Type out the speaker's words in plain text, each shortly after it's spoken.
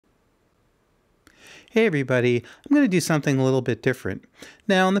Hey everybody, I'm going to do something a little bit different.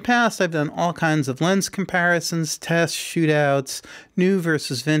 Now in the past I've done all kinds of lens comparisons, tests, shootouts, new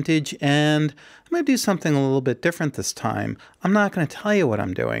versus vintage, and I'm going to do something a little bit different this time. I'm not going to tell you what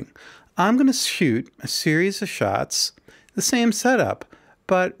I'm doing. I'm going to shoot a series of shots, the same setup,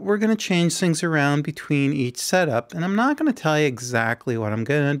 but we're going to change things around between each setup, and I'm not going to tell you exactly what I'm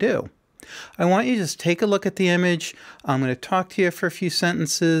going to do. I want you to just take a look at the image. I'm going to talk to you for a few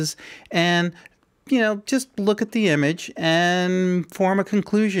sentences and just look at the image and form a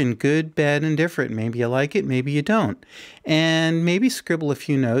conclusion, good, bad, and different. Maybe you like it, maybe you don't. And maybe scribble a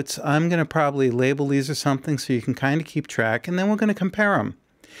few notes. I'm going to probably label these or something so you can kind of keep track, and then we're going to compare them.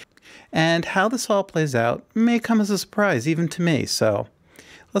 And how this all plays out may come as a surprise, even to me. So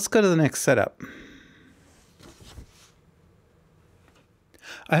let's go to the next setup.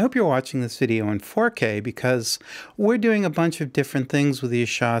 I hope you're watching this video in 4K because we're doing a bunch of different things with these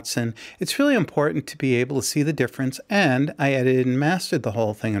shots, and it's really important to be able to see the difference. And I edited and mastered the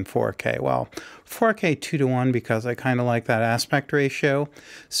whole thing in 4K. Well, 4K 2:1 because I kind of like that aspect ratio.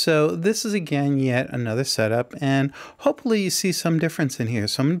 So this is again yet another setup, and hopefully you see some difference in here.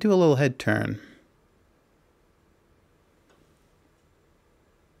 So I'm going to do a little head turn.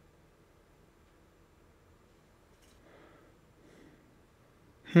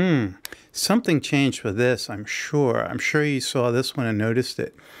 Something changed with this, I'm sure. I'm sure you saw this one and noticed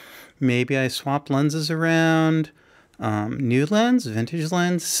it. Maybe I swapped lenses around. New lens, vintage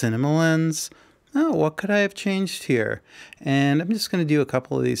lens, cinema lens. Oh, what could I have changed here? And I'm just going to do a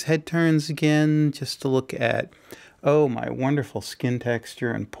couple of these head turns again just to look at, oh, my wonderful skin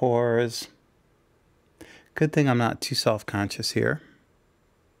texture and pores. Good thing I'm not too self-conscious here.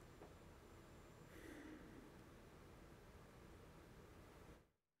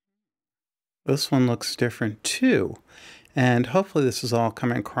 This one looks different too. And hopefully this is all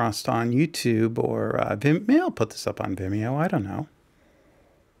coming across on YouTube or maybe I'll put this up on Vimeo, I don't know.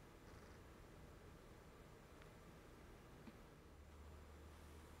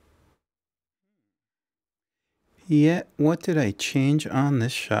 Yet, what did I change on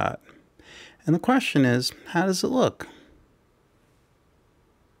this shot? And the question is, how does it look?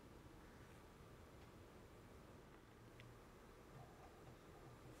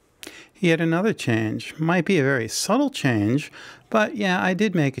 Yet another change. Might be a very subtle change, but yeah, I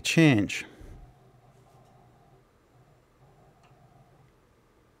did make a change.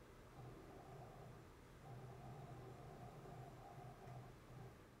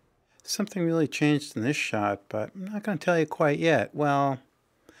 Something really changed in this shot, but I'm not going to tell you quite yet. Well,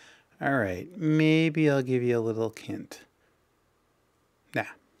 all right, maybe I'll give you a little hint. Nah.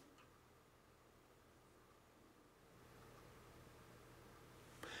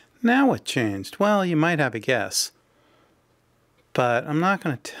 Now what changed? Well, you might have a guess, but I'm not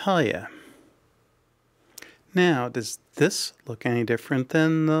going to tell you. Now, does this look any different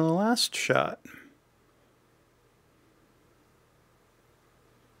than the last shot?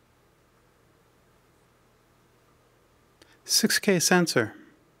 .6K sensor.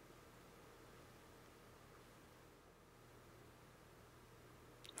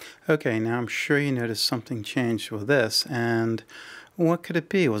 Okay, now I'm sure you noticed something changed with this, and what could it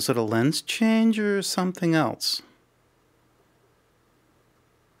be? Was it a lens change or something else?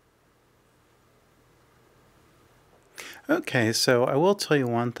 Okay, so I will tell you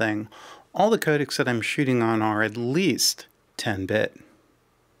one thing. All the codecs that I'm shooting on are at least 10-bit.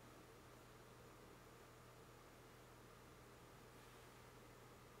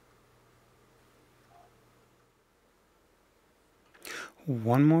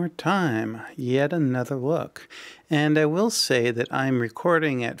 One more time, yet another look. And I will say that I'm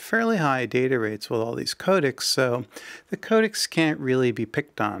recording at fairly high data rates with all these codecs, so the codecs can't really be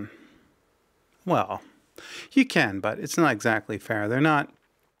picked on. Well, you can, but it's not exactly fair. They're not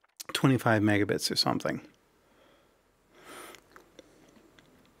 25 megabits or something.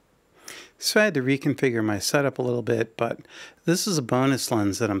 So I had to reconfigure my setup a little bit, but this is a bonus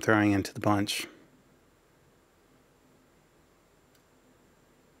lens that I'm throwing into the bunch.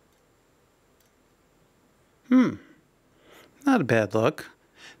 Not a bad look.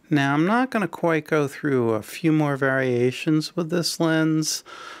 Now, I'm not going to quite go through a few more variations with this lens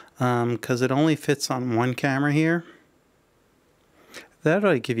because it only fits on one camera here. That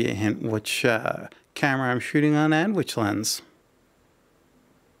ought to give you a hint which camera I'm shooting on and which lens.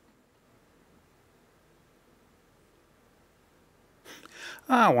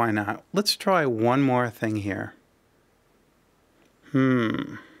 Why not? Let's try one more thing here.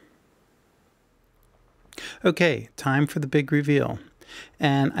 Okay, time for the big reveal.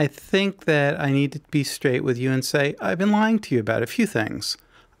 And I think that I need to be straight with you and say, I've been lying to you about a few things.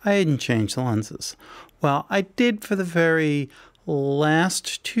 I hadn't changed the lenses. Well, I did for the very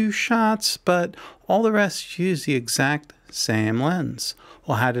last two shots, but all the rest used the exact same lens.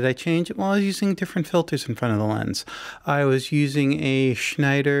 Well, how did I change it? Well, I was using different filters in front of the lens. I was using a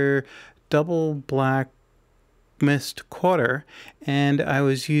Schneider double black mist quarter, and I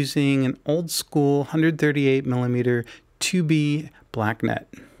was using an old school 138mm 2B black net.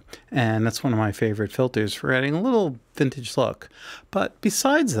 And that's one of my favorite filters for adding a little vintage look. But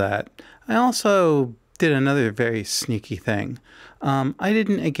besides that, I also did another very sneaky thing. I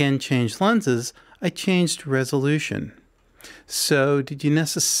didn't again change lenses, I changed resolution. So did you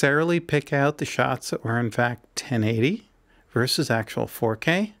necessarily pick out the shots that were in fact 1080 versus actual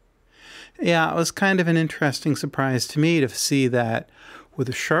 4K? Yeah, it was kind of an interesting surprise to me to see that with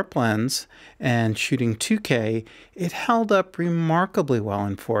a sharp lens and shooting 2K, it held up remarkably well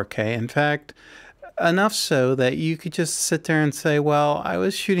in 4K. In fact, enough so that you could just sit there and say, well, I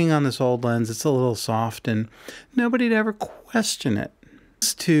was shooting on this old lens, it's a little soft, and nobody'd ever question it.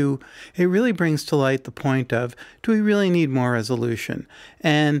 It really brings to light the point of, do we really need more resolution?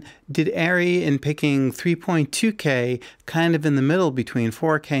 And did Arri, in picking 3.2K, kind of in the middle between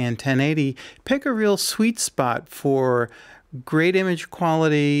 4K and 1080, pick a real sweet spot for great image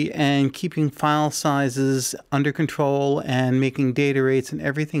quality and keeping file sizes under control and making data rates and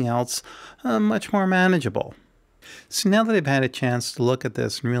everything else much more manageable? So now that I've had a chance to look at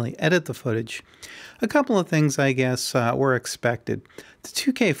this and really edit the footage, a couple of things I guess were expected. The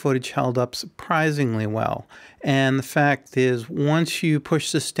 2K footage held up surprisingly well, and the fact is, once you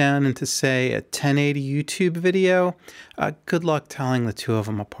push this down into, say, a 1080 YouTube video, good luck telling the two of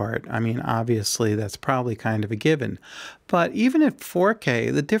them apart. I mean, obviously that's probably kind of a given, but even at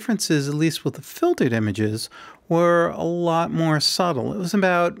 4K, the differences, at least with the filtered images, were a lot more subtle. It was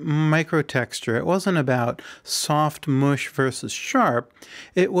about microtexture. It wasn't about soft mush versus sharp.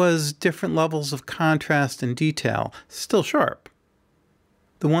 It was different levels of contrast and detail, still sharp.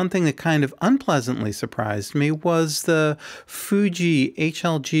 The one thing that kind of unpleasantly surprised me was the Fuji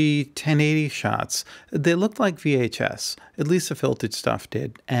HLG 1080 shots. They looked like VHS, at least the filtered stuff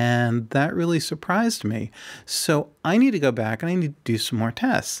did, and that really surprised me. So I need to go back and I need to do some more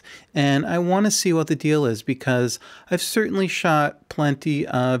tests. And I want to see what the deal is, because I've certainly shot plenty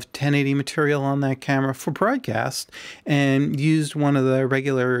of 1080 material on that camera for broadcast and used one of the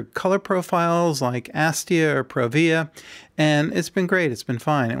regular color profiles like Astia or Provia, and it's been great. It's been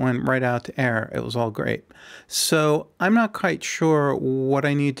fine. It went right out to air. It was all great. So I'm not quite sure what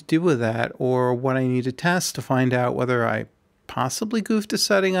I need to do with that or what I need to test to find out whether I possibly goofed a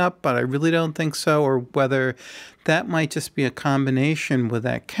setting up, but I really don't think so, or whether that might just be a combination with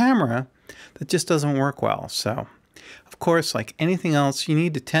that camera that just doesn't work well. So, of course, like anything else, you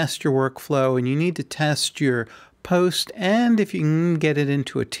need to test your workflow and you need to test your post, and if you can get it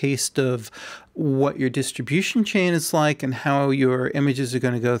into a taste of what your distribution chain is like and how your images are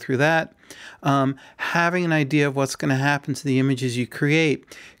going to go through that, having an idea of what's going to happen to the images you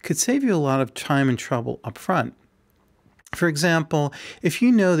create could save you a lot of time and trouble up front. For example, if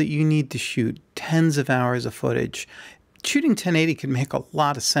you know that you need to shoot tens of hours of footage, shooting 1080 can make a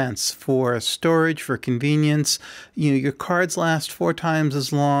lot of sense for storage, for convenience. You know, your cards last 4 times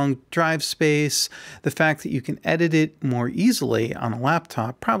as long, drive space, the fact that you can edit it more easily on a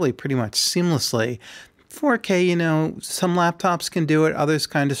laptop, probably pretty much seamlessly. 4K, you know, some laptops can do it, others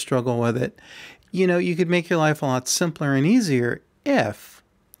kind of struggle with it. You know, you could make your life a lot simpler and easier if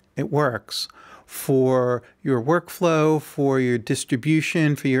it works for your workflow, for your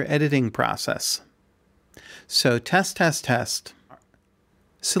distribution, for your editing process. So test, test, test.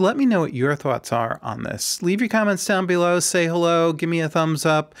 So let me know what your thoughts are on this. Leave your comments down below, say hello, give me a thumbs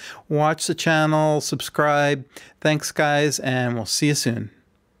up, watch the channel, subscribe. Thanks guys, and we'll see you soon.